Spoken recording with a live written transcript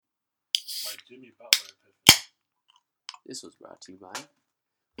by Jimmy Butler Epiphany. This was brought to you by.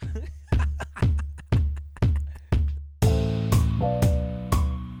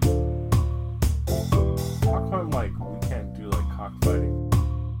 How come like we can't do like cockfighting?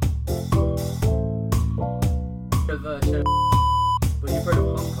 But you've heard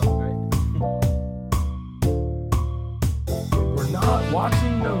of Hong Kong, right? We're not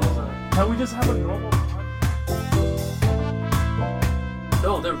watching those. Can we just have a normal podcast?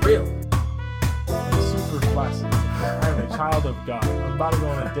 No, they're real. I'm super classy. I'm a child of God. I'm about to go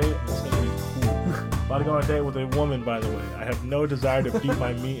on a date and it's gonna be cool. About to go on a date with a woman, by the way. I have no desire to beat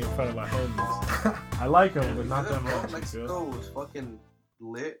my meat in front of my homies. I like them, but not that much. Mexico was fucking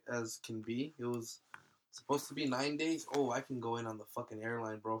lit as can be. It was supposed to be 9 days. Oh, I can go in on the fucking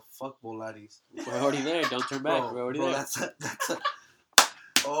airline, bro. Fuck Volaris. We're already there. Don't turn back. Bro, We're already bro, there.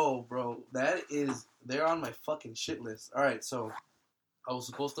 Oh, bro. They're on my fucking shit list. Alright, so I was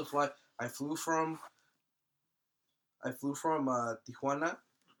supposed to fly. I flew from Tijuana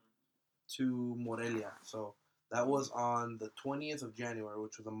to Morelia. So that was on the 20th of January,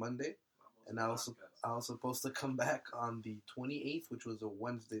 which was a Monday. And I was supposed to come back on the 28th, which was a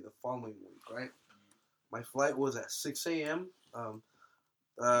Wednesday the following week, right? My flight was at 6 a.m.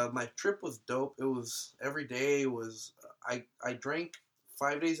 My trip was dope. It was every day was I drank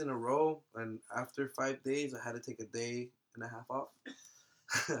 5 days in a row, and after 5 days, I had to take a day and a half off.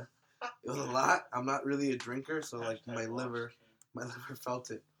 It was a lot. I'm not really a drinker, so like my liver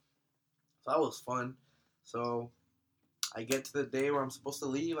felt it. So that was fun. So I get to the day where I'm supposed to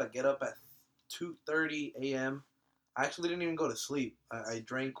leave. I get up at 2:30 a.m. I actually didn't even go to sleep. I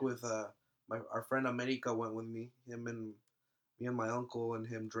drank with our friend America went with me. Me and my uncle and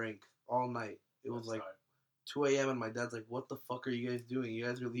him drank all night. It was like 2 a.m. and my dad's like, "What the fuck are you guys doing? You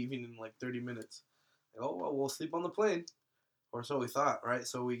guys are leaving in like 30 minutes." Like, oh well, we'll sleep on the plane, or so we thought, right?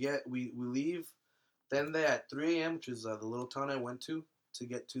 So we leave. Then they at 3 a.m., which is the little town I went to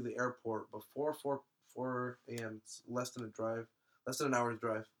get to the airport before 4 a.m. It's less than an hour's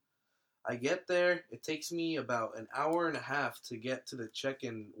drive. I get there. It takes me about an hour and a half to get to the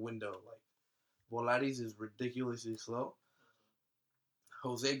check-in window. Like, Volaris is ridiculously slow.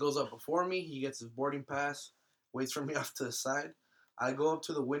 Jose goes up before me. He gets his boarding pass, waits for me off to the side. I go up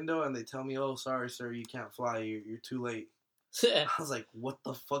to the window, and they tell me, "Oh, sorry, sir, you can't fly. You're too late." I was like, "What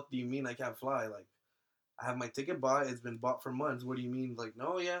the fuck do you mean I can't fly? Like, I have my ticket bought. It's been bought for months. What do you mean?" Like,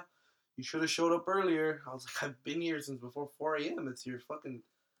 "No, yeah, you should have showed up earlier." I was like, "I've been here since before 4 a.m. It's your fucking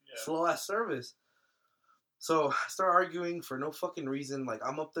slow-ass service." So I start arguing for no fucking reason. Like,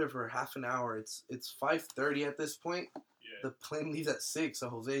 I'm up there for half an hour. It's 5:30 at this point. Yeah. The plane leaves at 6. So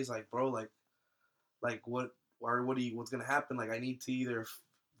Jose's like, "Bro, like what's gonna happen? Like, I need to either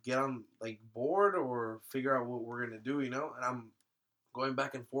get on like board or figure out what we're gonna do, you know?" And I'm going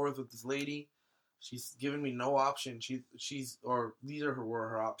back and forth with this lady. She's giving me no option. These were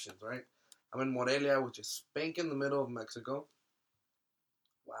her options, right? I'm in Morelia, which is spank in the middle of Mexico.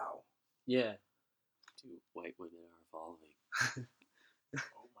 Wow. Yeah. Dude, white women are evolving.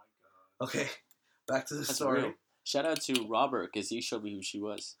 Oh my god. Okay, back to the That's story. real. Shout out to Robert, because he showed me who she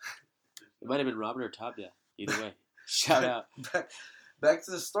was. It might have been Robert or Tabia. Either way. Shout out. Back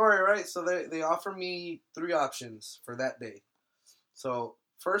to the story, right? So they offer me 3 options for that day. So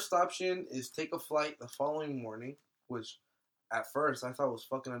first option is take a flight the following morning, which at first I thought was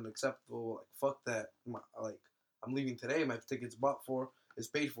fucking unacceptable. Like, fuck that. I'm leaving today. My ticket's is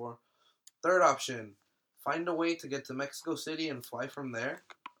paid for. Third option, find a way to get to Mexico City and fly from there.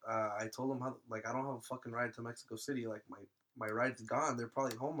 I told them I don't have a fucking ride to Mexico City. Like, my ride's gone. They're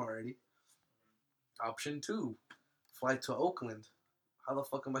probably home already. Option 2, fly to Oakland. How the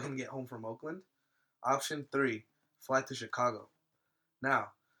fuck am I going to get home from Oakland? Option 3, fly to Chicago.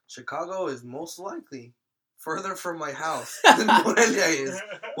 Now, Chicago is most likely further from my house than Morelia is.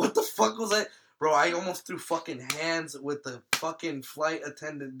 What the fuck was that? Bro, I almost threw fucking hands with the fucking flight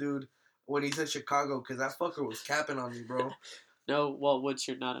attendant dude when he said Chicago, because that fucker was capping on me, bro. No, well, what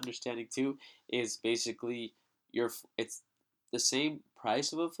you're not understanding, too, is basically it's the same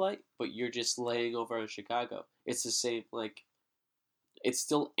price of a flight, but you're just laying over in Chicago. It's the same, like, it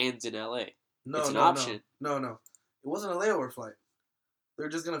still ends in L.A. It's an option. No. It wasn't a layover flight. They're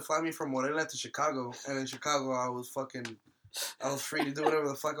just going to fly me from Morelia to Chicago, and in Chicago I was free to do whatever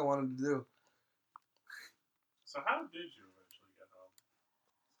the fuck I wanted to do. So how did you eventually get home?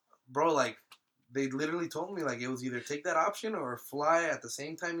 Bro, like, they literally told me, like, it was either take that option or fly at the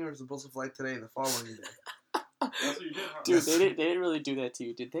same time you were supposed to fly today, the following day. That's what you did, huh? Dude, they didn't really do that to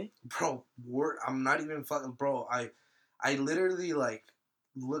you, did they? Bro, I'm not even fucking... Bro, I literally, like,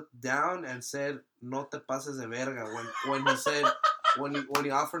 looked down and said, "No te pases de verga," when he said, when he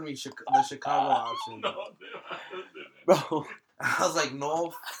offered me the Chicago option. No, dude. Bro. I was like,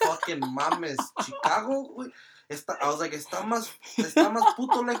 no fucking mames, Chicago, güey. I was like, está más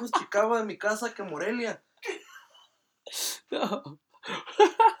puto lejos Chicago de mi casa que Morelia. No.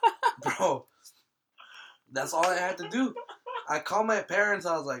 Bro, that's all I had to do. I called my parents.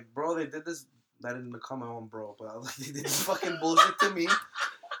 I was like, bro, they did this. I didn't call my own bro, but I was like, they did this fucking bullshit to me.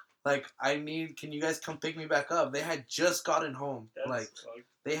 Like, can you guys come pick me back up? They had just gotten home.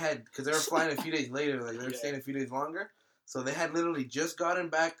 They had, because they were flying a few days later. Like, they were staying a few days longer. So they had literally just gotten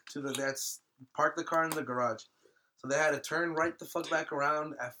back to parked the car in the garage. So they had to turn right the fuck back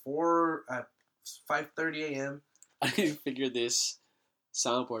around at 5:30 a.m. I didn't figure this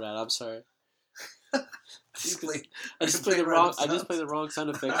soundboard out. I'm sorry. I just play the wrong sound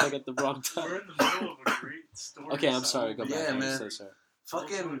effects like at the wrong time. We're in the middle of a great story. Okay, I'm sorry. Go back. Yeah, man. I'm so sorry.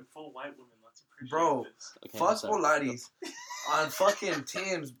 Fucking full white women. Let's appreciate bro. this. Okay, fuck Volaris on fucking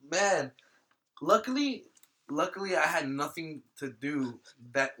Tim's, man. Luckily, I had nothing to do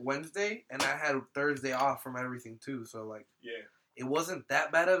that Wednesday, and I had Thursday off from everything too. So like, Yeah. it wasn't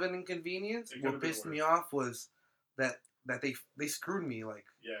that bad of an inconvenience. It What could've been pissed worse. me off was that they screwed me. Like,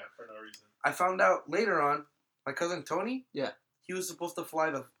 Yeah, for no reason. I found out later on, my cousin Tony. Yeah. He was supposed to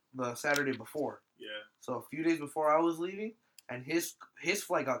fly the Saturday before. Yeah. So a few days before I was leaving, and his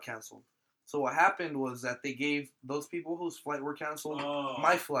flight got canceled. So what happened was that they gave those people whose flight were canceled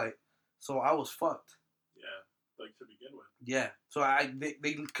my flight. So I was fucked. Yeah, like to begin with. Yeah. So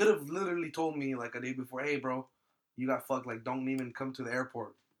they could have literally told me like a day before, hey bro, you got fucked. Like, don't even come to the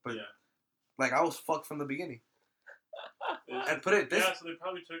airport. But like, I was fucked from the beginning. And put it this. Yeah, so they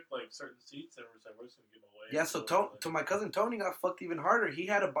probably took like certain seats and were just like, we're just gonna give them away. Yeah. So to my cousin Tony got fucked even harder. He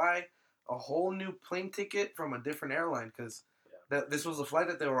had to buy a whole new plane ticket from a different airline because this was a flight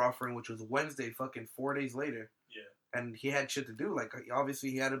that they were offering, which was Wednesday, fucking 4 days later. Yeah. And he had shit to do. Like, obviously,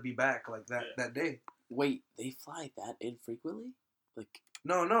 he had to be back like that day. Wait, they fly that infrequently? Like,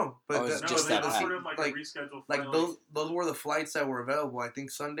 No. But it's No, just they that offered pack. him like Like- a rescheduled like flight. those were the flights that were available. I think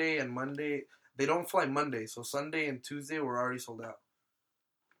Sunday and Monday. They don't fly Monday, so Sunday and Tuesday were already sold out.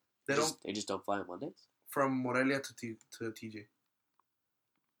 They they just don't fly on Mondays? from Morelia to TJ.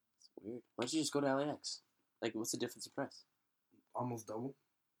 It's weird. Why don't you just go to LAX? Like, what's the difference in price? Almost double.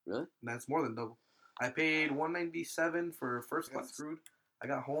 Really? That's more than double. I paid $197 for first class screwed. I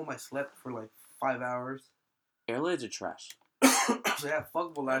got home. I slept for like 5 hours. Airlines are trash. So yeah,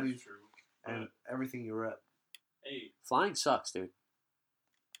 fuck Volaris That's true. and everything you're at. Hey, Flying sucks, dude.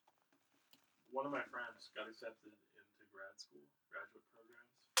 one of my friends got accepted into graduate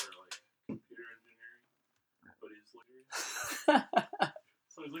programs for like computer engineering, but he's looking.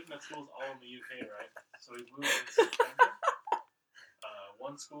 So he's looking at schools all in the UK, right? So he moved in September.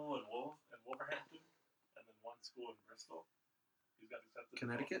 One school in Wolverhampton, and then one school in Bristol. He's got accepted.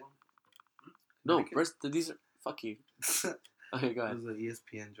 Connecticut? To both of them. No, Connecticut? Bristol, these are... Fuck you. Okay, go It ahead. was an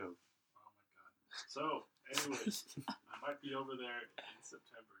ESPN joke. Oh my god. So, anyways, I might be over there in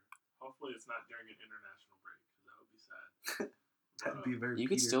September. Hopefully, it's not during an international break because that would be sad. That'd be very. You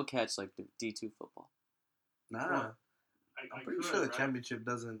could Peter. still catch, like, the D2 football. Nah. I I'm pretty could, sure the right? championship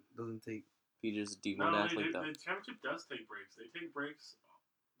doesn't take. Peter's a D1 No, athlete, though. the championship does take breaks. They take breaks.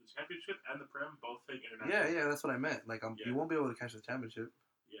 The championship and the Prem both take international. Yeah, that's what I meant. Like, you won't be able to catch the championship.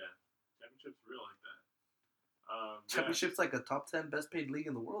 Yeah, championship's real like that. Championship's like a top 10 best paid league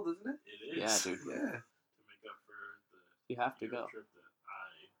in the world, isn't it? It is. Yeah, dude. Yeah. To make up for the You have to Europe go. trip that I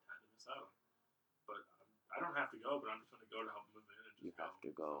had to miss out on. But I don't have to go, but I'm just going to go to help move in and just You have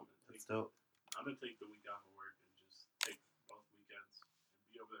to go. That's dope. I'm going to take the week off of work and just take both weekends and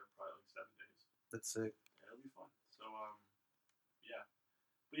be over there for probably like 7 days. That's sick. Yeah, it'll be fun. So, yeah.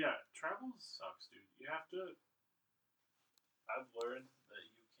 But yeah, travel sucks, dude. You have to. I've learned that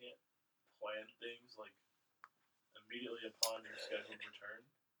you can't plan things like immediately upon your scheduled return.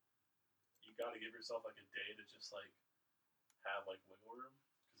 You got to give yourself like a day to just like have like wiggle room.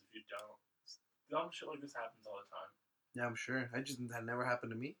 Because if you don't, dumb shit like this happens all the time. Yeah, I'm sure. That never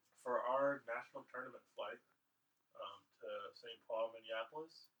happened to me. For our national tournament flight to St. Paul,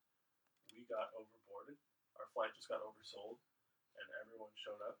 Minneapolis, we got overboarded. Our flight just got oversold, and everyone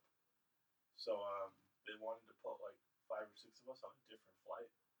showed up. So they wanted to put like 5 or 6 of us on a different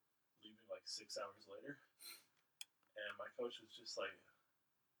flight, leaving like 6 hours later. And my coach was just like,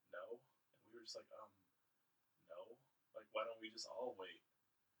 no. And we were just like, no. Like, why don't we just all wait?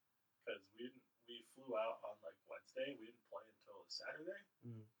 Because we flew out on like Wednesday. We didn't play until Saturday.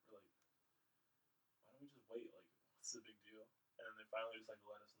 Mm. We're like, why don't we just wait? Like, what's the big deal? And then they finally just like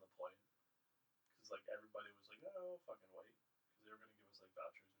let us on the plane. Because like everybody was like, oh, fucking wait. Because they were going to give us like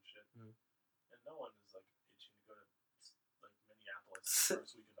vouchers and shit. Mm. And no one is like itching to go to like Minneapolis the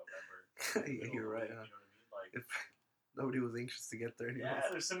first week in November. Yeah, you're right. You know Huh? what I mean? Like, If nobody was anxious to get there anyways. yeah,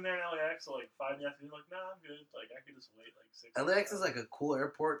 they're sitting there in LAX at like 5 in the afternoon. Like, nah, I'm good. Like, I could just wait like 6. LAX is like a cool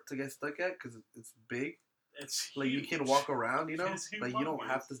airport to get stuck at because it's big. It's Like you huge. can walk around, you know. It's Like you don't humongous.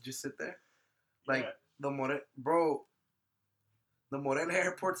 have to just sit there. Like Yeah. the Morelia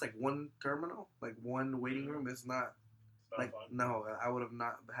airport's like one terminal, like one waiting room. It's not It's not like fun. no. I would have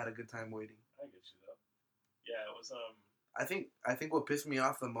not had a good time waiting. I get you though. Yeah, it was I think what pissed me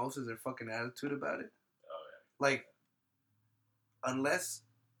off the most is their fucking attitude about it. Oh yeah. Like unless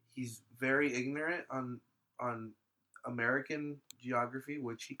he's very ignorant on American geography,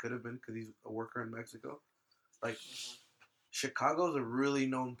 which he could have been because he's a worker in Mexico. Like Chicago's a really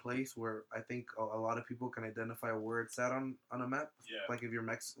known place where I think a lot of people can identify where it's at on a map. Yeah. Like if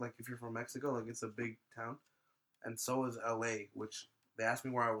you're from Mexico, like it's a big town, and so is LA. Which they asked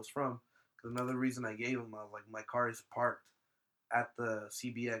me where I was from because another reason I gave them, I was like, my car is parked at the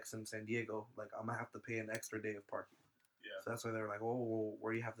CBX in San Diego. Like I'm gonna have to pay an extra day of parking. Yeah. So that's why they were like, oh, well,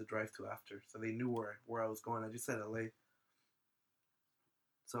 where do you have to drive to after? So they knew where I was going. I just said LA.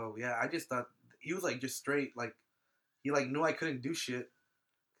 So yeah, I just thought he was like just straight like he like knew I couldn't do shit.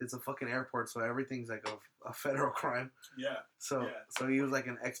 It's a fucking airport, so everything's like a federal crime. Yeah. So Yeah. so he was like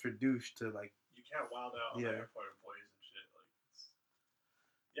an extra douche to like You can't wild out on Yeah. the airport employees and shit. Like,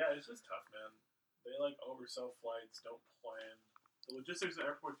 yeah, it's just tough, man. They like oversell flights, don't plan. The logistics of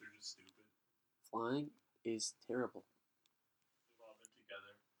airports are just stupid. Flying is terrible. We've all been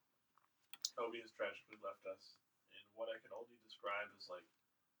together. Kobe has tragically left us, and what I can only describe as like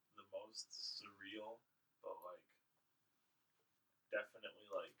the most surreal, but like definitely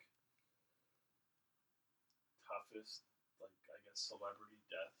like toughest, like I guess celebrity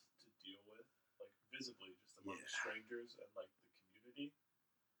death to deal with, like visibly just among Yeah. strangers and like the community.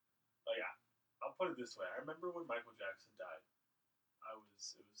 Like I'll put it this way: I remember when Michael Jackson died.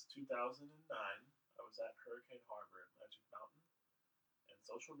 It was 2009. I was at Hurricane Harbor at Magic Mountain, and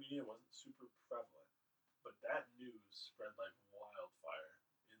social media wasn't super prevalent, but that news spread like wildfire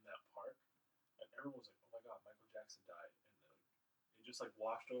in that park, and everyone was like, "Oh my God, Michael Jackson died," and it just like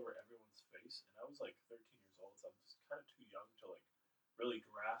washed over everyone's face. And I was like 13 years old, so I'm just kind of too young to like really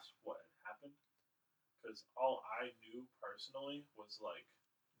grasp what had happened, because all I knew personally was like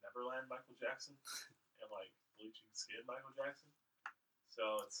Neverland Michael Jackson and like Bleaching Skin Michael Jackson.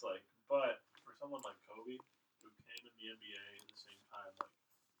 So it's like, but for someone like Kobe, who came in the NBA at the same time like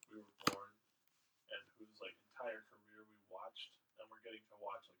we were born, and whose like entire career we watched, and we're getting to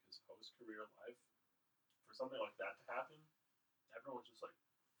watch like his post-career life, for something like that to happen, everyone's just like,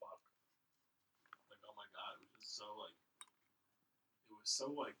 fuck. Like, oh my God, it was just so like, it was so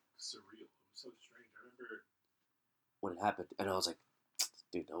like surreal. It was so strange. I remember When it happened, and I was like,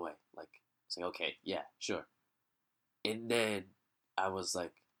 dude, no way. Like, it's like, okay, yeah, sure. And then I was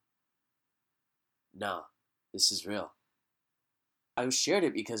like, nah, this is real. I shared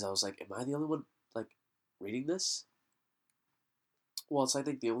it because I was like, am I the only one, like, reading this? Well, it's, I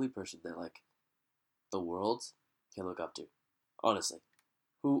think, the only person that, like, the world can look up to. Honestly.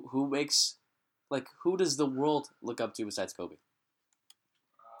 Who makes, like, who does the world look up to besides Kobe?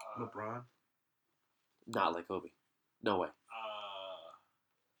 LeBron. Not like Kobe. No way.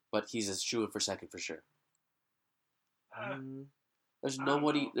 But he's a shoo-in for second for sure. There's I don't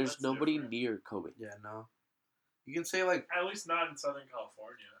nobody. know. There's That's nobody different. near Kobe. Yeah, no. You can say like at least not in Southern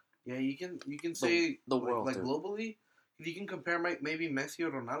California. yeah, you can say the like, world, like dude. globally. You can compare maybe Messi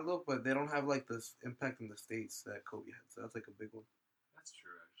or Ronaldo, but they don't have like this impact in the states that Kobe had. So that's like a big one. That's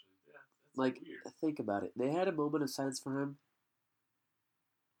true, actually. Yeah, that's Like, weird. think about it. They had a moment of silence for him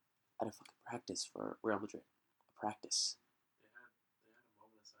at a fucking practice for Real Madrid. A practice They had a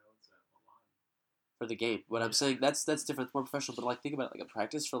moment of silence at Milan. for the game. What I'm saying, that's different, more professional. But like, think about it, like a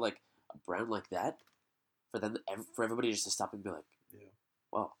practice for like a brand like that, for them, for everybody just to stop and be like, Yeah.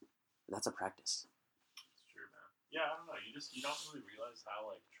 wow, that's a practice. It's true, man. Yeah, I don't know. You don't really realize how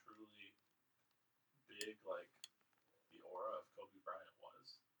like truly big like the aura of Kobe Bryant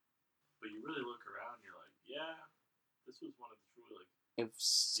was. But you really look around, and you're like, yeah, this was one of the truly like If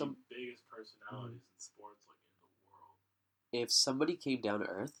some the biggest personalities in sports like in the world. if somebody came down to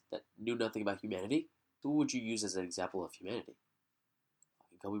Earth that knew nothing about humanity, who would you use as an example of humanity?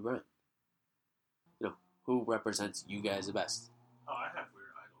 Fucking Kobe Bryant. You know, who represents you guys the best? Oh, I have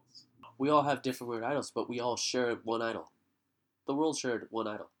weird idols. We all have different weird idols, but we all share one idol. The world shared one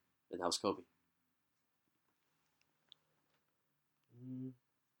idol, and that was Kobe.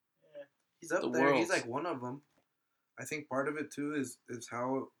 Yeah. He's up The there. He's world's- like one of them. I think part of it too is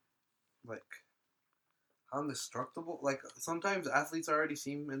how like how indestructible. Like sometimes athletes already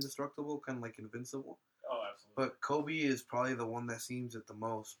seem indestructible, kind of like invincible. Oh, absolutely. But Kobe is probably the one that seems it the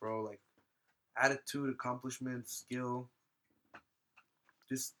most, bro. Like attitude, accomplishment, skill,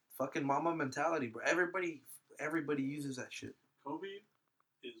 just fucking mama mentality, bro. Everybody uses that shit. Kobe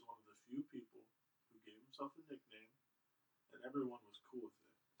is one of the few people who gave himself a nickname, and everyone was cool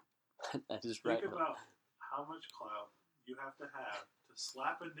with it. That is right. Think about how much clout you have to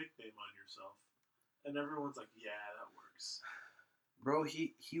slap a nickname on yourself, and everyone's like, "Yeah, that works." Bro,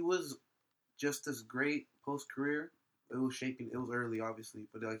 he was just as great post career. It was early, obviously,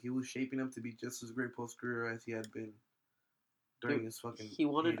 but like he was shaping up to be just as great post career as he had been during his fucking. He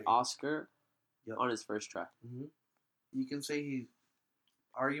won an heyday. Oscar Yep. on his first try. Mm-hmm. You can say he's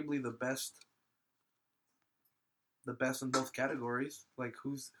arguably the best in both categories. Like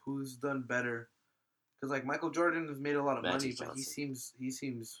who's done better? Because like Michael Jordan has made a lot of Magic money, but he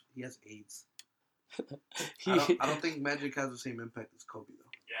Johnson. he has AIDS. He, I don't think Magic has the same impact as Kobe though.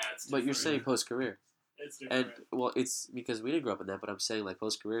 Yeah, it's but you're saying post career, it's and different. well, it's because we didn't grow up in that. But I'm saying like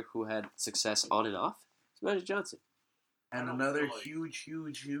post career, who had success on and off? It's Magic Johnson. And I don't another feel like-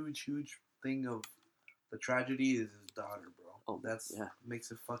 huge thing of the tragedy is his daughter, bro. Oh, That's yeah.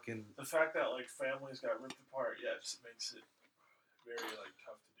 makes it fucking. The fact that like families got ripped apart, yeah, it just makes it very like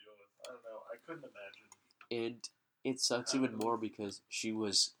tough to deal with. I don't know. I couldn't imagine. And it sucks even more because she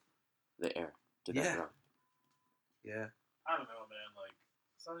was the heir to that Yeah. throne. Yeah. I don't know, man. Like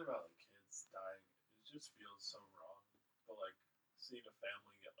something about like kids dying, it just feels so wrong. But like seeing a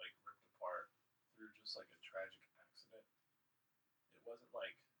family get like ripped apart through just like a tragic accident, it wasn't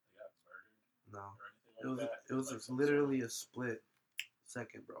like they got murdered No. or anything like that. It was like some literally sort a split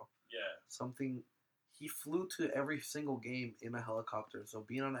second, bro. of, yeah. Something. He flew to every single game in a helicopter. So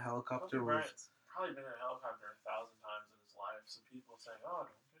being on a helicopter Kobe was. Bryant's probably been in a helicopter 1,000 times in his life. So people saying, "Oh,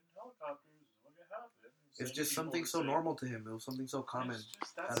 don't get in helicopters. What could happen?" It's just something so normal to him. It was something so common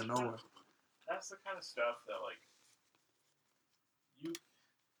out of nowhere. That's the kind of stuff that like you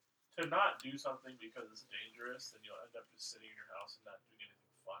to not do something because it's dangerous, then you'll end up just sitting in your house and not doing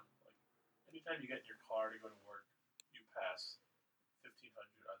anything fun. Like anytime you get in your car to go to work, you pass 1,500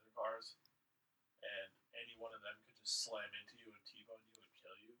 other cars, and any one of them could just slam into you and T-bone you and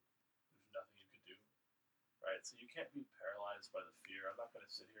kill you. There's nothing you could do, right? So you can't be paralyzed by the fear. I'm not going to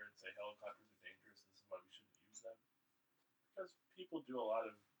sit here and say helicopters are dangerous. This is why we shouldn't use them, because people do a lot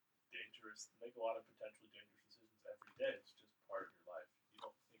of make a lot of potentially dangerous decisions every day. It's just part of your life. You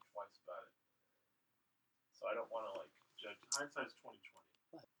don't think twice about it. So I don't want to like judge. Hindsight's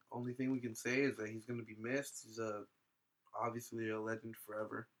 20/20. Only thing we can say is that he's going to be missed. He's obviously a legend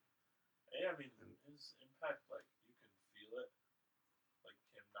forever. Hey, I mean, his impact, like you can feel it, like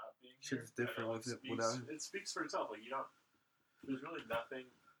him not being here. Shit's different I know with it without him. It speaks for itself. Like you don't. There's really nothing.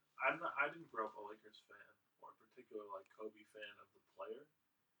 I didn't grow up a Lakers fan or a particular like Kobe fan of the player.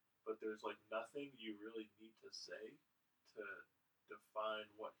 But there's like nothing you really need to say to define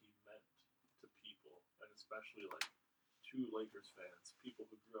what he meant to people, and especially like to Lakers fans, people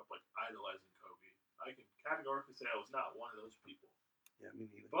who grew up like idolizing Kobe. I can categorically say I was not one of those people. Yeah, me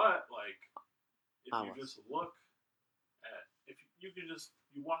neither. But like, if I you was. just look at, if you can just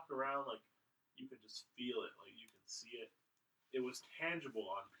you walk around like you can just feel it, like you can see it. It was tangible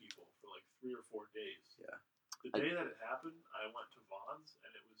on people for like 3 or 4 days. Yeah. The day that it happened, I went to Vaughn's,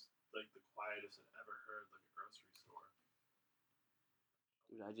 and it was like the quietest I'd ever heard, like a grocery store.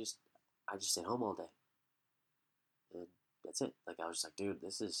 Dude, I just stayed home all day, and that's it. Like I was just like, dude,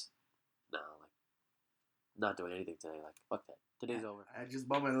 this is like not doing anything today. Like fuck that. Today's over. I just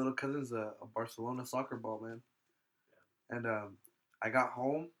bought my little cousins a Barcelona soccer ball, man. Yeah. And I got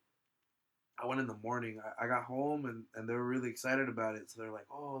home. I went in the morning. I got home, and they were really excited about it. So they're like,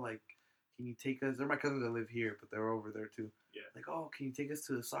 oh, like, can you take us? They're my cousins that live here, but they're over there too. Yeah. Like, oh, can you take us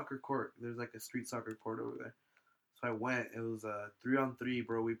to the soccer court? There's like a street soccer court over there. So I went. It was 3-on-3,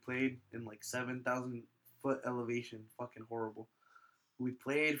 bro. We played in like 7,000 foot elevation. Fucking horrible. We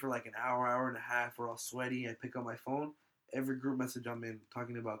played for like an hour and a half. We're all sweaty. I pick up my phone. Every group message I'm in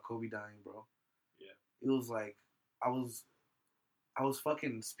talking about Kobe dying, bro. Yeah. It was like I was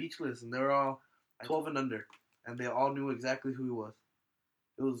fucking speechless, and they were all 12 and under, and they all knew exactly who he was.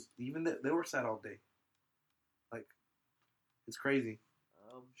 It was even they were sad all day. Like, it's crazy.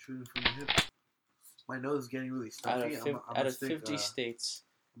 Shooting from the hip. My nose is getting really stuffy. Out of 50 states,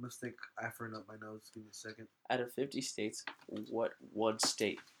 I'm gonna stick Afrin up my nose. Give me a second. out of 50 states, what one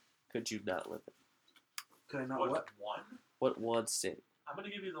state could you not live in? Could I not What? what? One? What one state? I'm gonna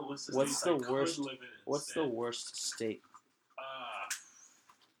give you the list of What's states the I could worst- live in What's the instead. worst state?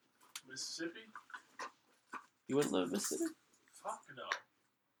 Mississippi? You wouldn't live in Mississippi? Fuck no.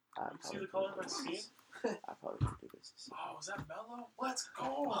 I You see the color of my skin? I probably could do business. Oh, was that Melo? Let's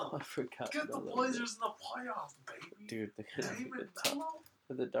Oh, go! I forgot. Get the Melo, Blazers in the playoffs, baby. dude. David Melo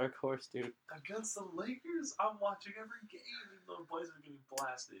The dark horse, dude. against the Lakers. I'm watching every game, even though the Blazers are getting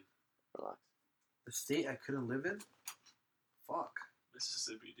blasted. Relax. The state I couldn't live in? Fuck.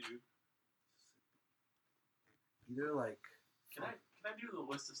 Mississippi, dude. Either like. Can I do the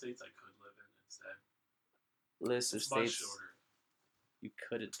list of states I could live in instead? List of It's much states shorter. you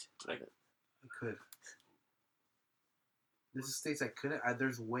couldn't live in. I could. This is states I couldn't.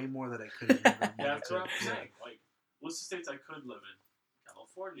 There's way more that I couldn't live in. than I Yeah, that's what I'm could. saying. Like, list of states I could live in: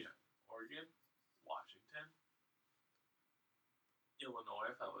 California, Oregon, Washington, Illinois.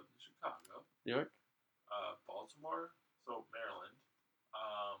 If I lived in Chicago, New York? Baltimore. So Maryland.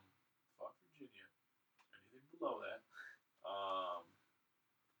 Fuck Virginia. Anything below that.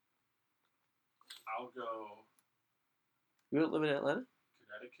 I'll go You don't live in Atlanta?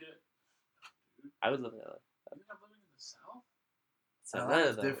 Connecticut. Dude, I would live in Atlanta. you're not living in the South? It's Atlanta,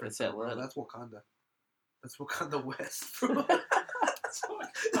 Atlanta's though. different, It's though, bro. Atlanta. That's Wakanda. That's Wakanda West, bro. That's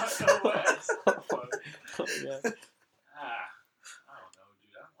what I know West. Oh, yeah. I don't know,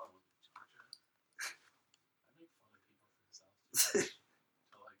 dude. I don't want to live in Georgia. I make fun of people from the South too much.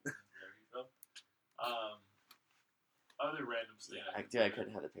 So, like, there you go. Other random state. I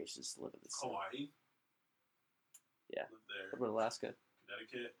couldn't have the patience to live in this. Hawaii. Yeah. Live there. What about Alaska?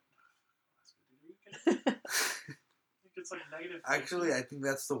 Connecticut. I think it's like negative. 50. Actually, I think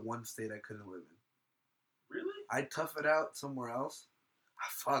that's the one state I couldn't live in. Really? I'd tough it out somewhere else.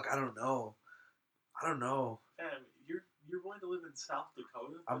 Fuck, I don't know. Man, you're going to live in South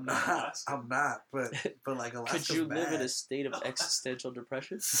Dakota? I'm but not. Alaska? I'm not. But like Alaska's Could you live in bad. a state of existential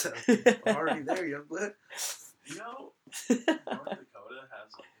depression? So, I'm already there, young blood. You know, North Dakota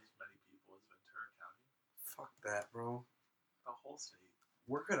has like as many people as Ventura County. Fuck that, bro. The whole state.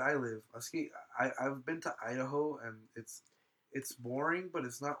 Where could I live? I've been to Idaho and it's boring, but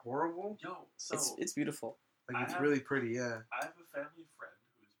it's not horrible. Yo, so It's beautiful. Like it's I have- really pretty, yeah. I have a family friend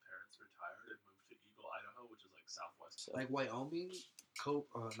whose parents retired and moved to Eagle, Idaho, which is like southwest. So, Like Wyoming,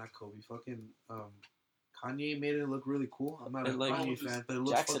 not Kobe, fucking Kanye made it look really cool. I'm not a And, like, Kanye fan, but it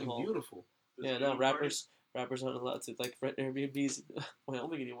looks Jackson fucking Hole. beautiful. Does yeah, Eagle no, rappers aren't allowed to like rent Airbnbs in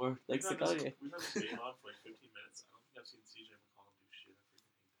Wyoming anymore. Thanks to Kanye. We've had this game on for like 15 minutes. I don't think I've seen CJ McCollum do shit.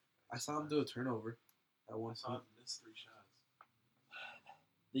 I freaking hate that guy. I saw him do a turnover at one I saw point. him miss 3 shots.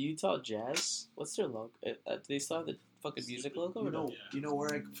 The Utah Jazz. What's their logo? Do they still have the fucking music logo? You Or no? know, you know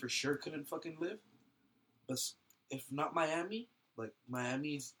where I for sure couldn't fucking live? But if not Miami, like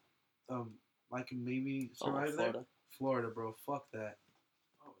Miami's, I can maybe survive there. Florida. Florida, bro, fuck that.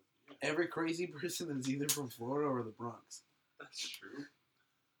 Oh, yeah. Every crazy person is either from Florida or the Bronx. That's true.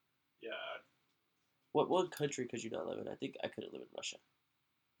 Yeah. What country could you not live in? I think I couldn't live in Russia.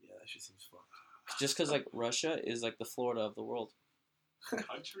 Yeah, that shit seems fucked. Just because like Russia is like the Florida of the world.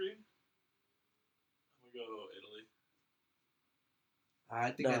 Country? I'm going to go Italy. I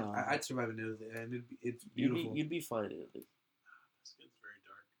think No. I'd survive in Italy, and it's You'd beautiful. be fine in Italy. My skin's very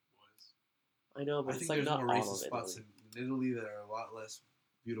dark, boys. I know, I but think it's like there's not more all racist of spots Italy. in Italy that are a lot less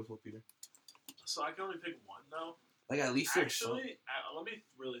beautiful, Peter. So I can only pick one, though. Like at least there's some. Actually, let me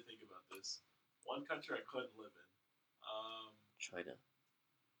really think about this. One country I couldn't live in. China.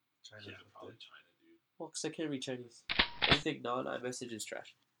 China's Yeah, up probably there. China, dude. Well, because I can't read Chinese. Anything non-iMessage is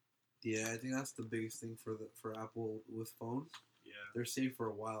trash. Yeah, I think that's the biggest thing for Apple with phones. Yeah. They're safe for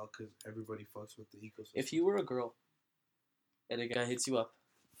a while because everybody fucks with the ecosystem. If you were a girl and a guy hits you up,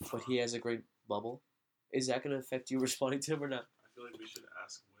 but he has a great bubble, is that going to affect you responding to him or not? I feel like we should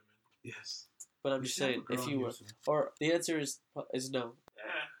ask women. yes, But I'm We just should have saying, a girl if on you here were, soon. or the answer is no.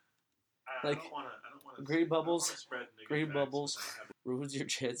 I Like, don't want to. green bubbles- green bubbles. Ruins your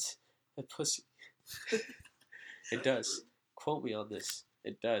chance at pussy. It does. Quote me on this.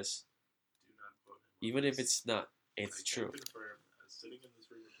 It does. Do not quote him on Even if this. it's not, it's I true. can confirm, as sitting in this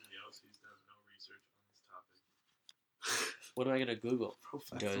room with Neos, he's done no research on this topic. What am I gonna Google?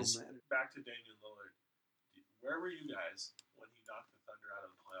 Profile Does- don't matter. Back to Damian Lillard. Where were you guys when he knocked the Thunder out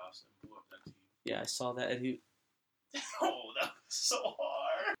of the playoffs and blew up that team? Yeah, I saw that, and Oh, that was so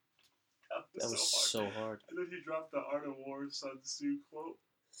hard. that was so hard. And then he dropped the Art of War Sun Tzu quote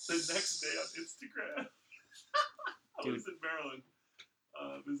the next day on Instagram. I was in Maryland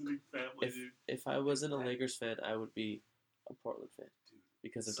visiting family, dude. If I wasn't a Lakers fan, I would be a Portland fan Dude,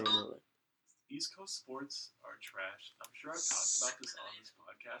 because of So- Damian Lillard. East Coast sports are trash. I'm sure I've talked about this on this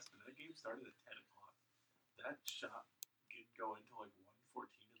podcast, but that game started at 10 o'clock. That shot didn't go until like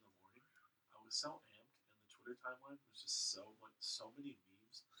 1:14 in the morning. I was so amped, and the Twitter timeline was just so many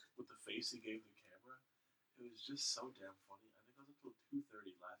memes with the face he gave the camera. It was just so damn funny. I think I was up till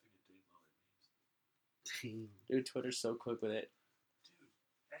 2:30 laughing at Dame Lillard memes. Dang. Dude, Twitter's so quick with it. Dude,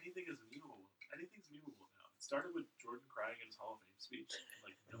 anything is memeable. Anything's memeable now. It started with Jordan crying in his Hall of Fame speech.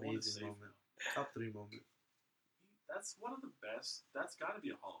 Like, no one is Amazing safe moment. now. Top 3 moment. That's one of the best. That's got to be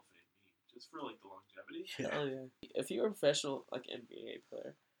a Hall of Fame meme, just for like the longevity. Oh yeah. If you were a professional like NBA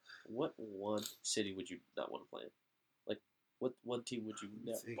player, what one city would you not want to play in? Like, what one team would you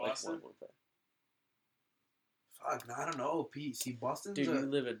never think like Boston? want to play? Fuck, no, I don't know, Pete. See, Boston's Dude, you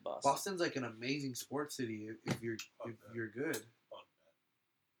live in Boston. Boston's like an amazing sports city if you're good. Fuck that.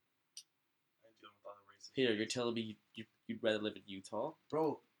 I ain't dealing with all the racist. Peter, you're telling me you'd rather live in Utah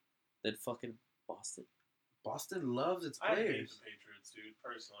Bro, than fucking Boston? Boston loves its I hate players. the Patriots, dude.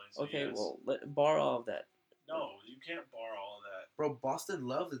 Personally. So Okay, yes. well, bar all of that. No, you can't bar all of that. Bro, Boston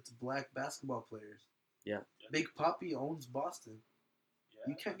loves its black basketball players. Yeah. Big Papi owns Boston.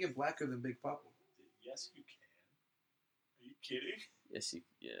 Yeah. You can't get blacker than Big Papi. Yes, you can. Are you kidding? Yes, you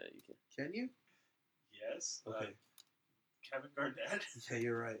can. Can you? Yes. Okay. Kevin Garnett. Yeah,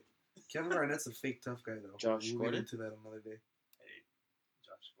 you're right. Kevin Garnett's a fake tough guy, though. Josh we'll Gordon? get into that another day. Hey,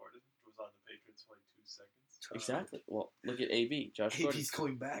 Josh Gordon was on the Patriots for like 2 seconds. Exactly. Well, look at AB, Josh Gordon. AB's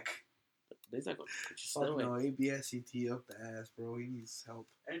going back. He's not going to just Fuck no way. no, ABSCT up the ass, bro. He needs help.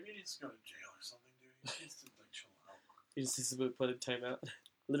 AB needs to go to jail or something, dude. He needs to like chill out. He just needs to put in timeout.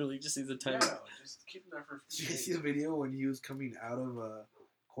 Literally, just needs a Yeah, timeout. just keep him there for a Did few you days. see the video when he was coming out of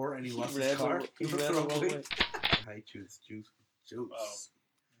court and he lost ran his car? he ran the wrong way. High juice. Oh.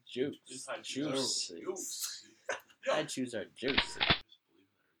 Juice. Just hide Juice. Juice. I choose our juice. Just believe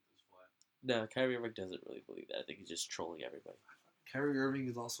in this flat. No, Kyrie Irving doesn't really believe that. I think he's just trolling everybody. Kyrie Irving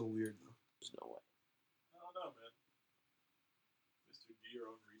is also weird, though. There's no way. I don't know, man. Mr. Do your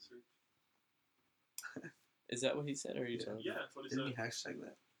own research. Is that what he said, or are you telling me? Yeah, that's what he Didn't he said. hashtag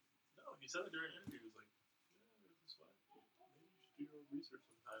that? No, he said it during an interview. He was like, yeah, this flat. Maybe you should do your own research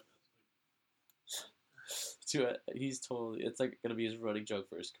sometime. That's like, He's totally. It's like gonna be his running joke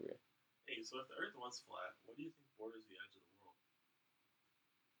for his career. hey, so if the Earth was flat, what do you think borders the edge of the world?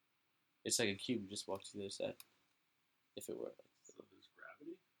 It's like a cube. You just walk to the other side. If it were, So there's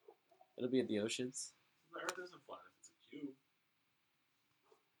gravity? it'll be in the oceans. The Earth isn't flat if it's a cube.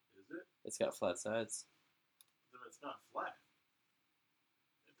 Is it? It's got flat sides. Then it's not flat.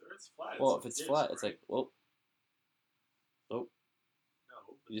 If the Earth's flat, Well, it's if it's a disc, flat, it's right? like, well, No,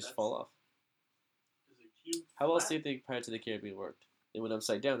 but you just that's- fall off. Is a cube How else do flat? you think Pirates of the Caribbean worked? It went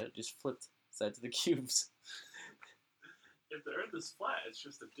upside down. It just flipped sides of the cubes. If the Earth is flat, it's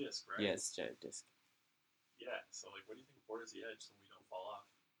just a disc, right? Yeah, it's a giant disc. Yeah, so like, what do you think borders the edge so we don't fall off?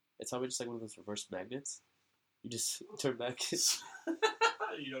 It's probably just like one of those reverse magnets. You just turn back.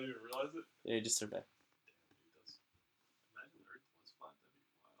 You don't even realize it? Yeah, you just turn back. Damn, dude, that's... Imagine the Earth was flat, that'd be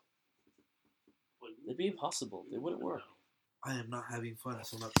wild. Like, we It'd be wouldn't- impossible. we It wouldn't work. know. I am not having fun,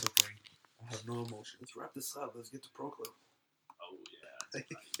 so I'm not suffering. I have no emotion. Let's wrap this up. Let's get to Pro Club. Oh, yeah.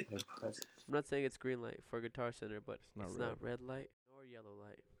 that's right. I'm not saying it's green light for Guitar Center, but It's it's not not red light nor yellow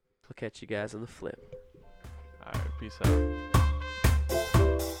light. I'll catch you guys on the flip. Alright, peace out.